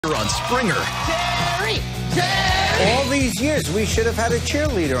on Springer. All these years, we should have had a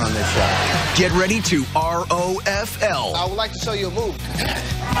cheerleader on this show. Get ready to ROFL. I would like to show you a move.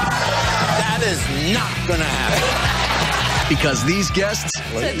 That is not gonna happen. Because these guests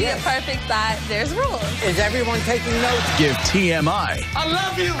To be a perfect side, there's rules. Is everyone taking notes? give TMI I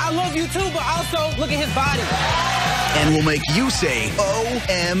love you. I love you too, but also look at his body. and will make you say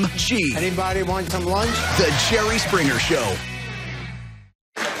OMG. Anybody want some lunch? The Jerry Springer Show.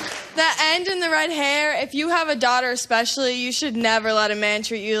 That end in the red hair, if you have a daughter especially, you should never let a man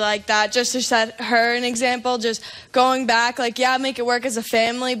treat you like that. Just to set her an example, just going back, like, yeah, make it work as a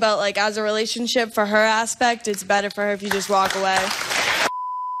family, but, like, as a relationship for her aspect, it's better for her if you just walk away.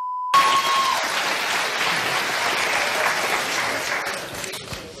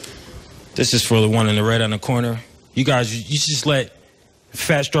 This is for the one in the red on the corner. You guys, you just let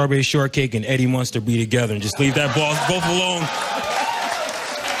Fat Strawberry Shortcake and Eddie Munster be together and just leave that ball both alone.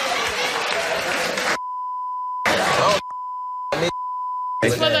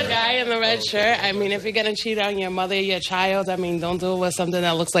 It's for the guy in the red shirt. I mean, if you're gonna cheat on your mother, your child, I mean, don't do it with something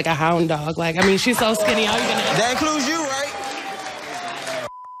that looks like a hound dog. Like, I mean, she's so skinny. How are you gonna? That includes you, right?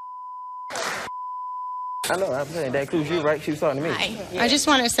 I know, I'm saying that includes you, right? She was talking to me. I just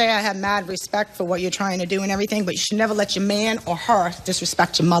want to say I have mad respect for what you're trying to do and everything, but you should never let your man or her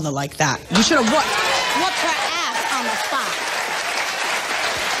disrespect your mother like that. You should have whooped her ass on the spot.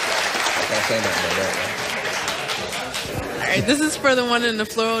 Can't say nothing about that, All right, this is for the one in the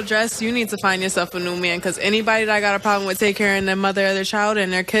floral dress. You need to find yourself a new man, because anybody that got a problem with taking care of their mother or their child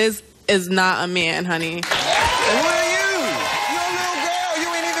and their kids is not a man, honey. And who are you? You're a little girl. You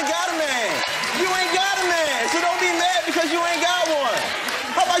ain't even got a man. You ain't got a man. So don't be mad because you ain't got one.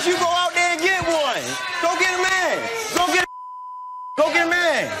 How about you go out there and get one? Go get a man. Go get a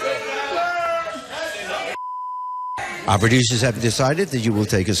man. Our producers have decided that you will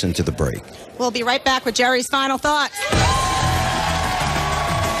take us into the break. We'll be right back with Jerry's final thoughts.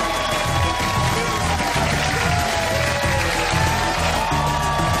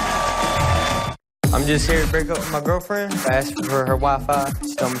 I'm just here to break up with my girlfriend. I asked for her Wi-Fi.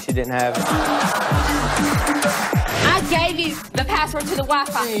 She told me she didn't have it. I gave you the password to the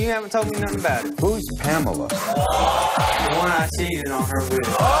Wi-Fi. You haven't told me nothing about it. Who's Pamela? The one I cheated on her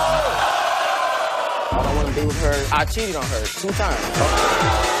with. I don't want to be with her. I cheated on her 2 times.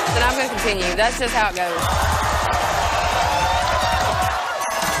 Then I'm going to continue. That's just how it goes.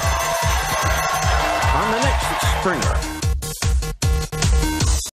 On the next Springer.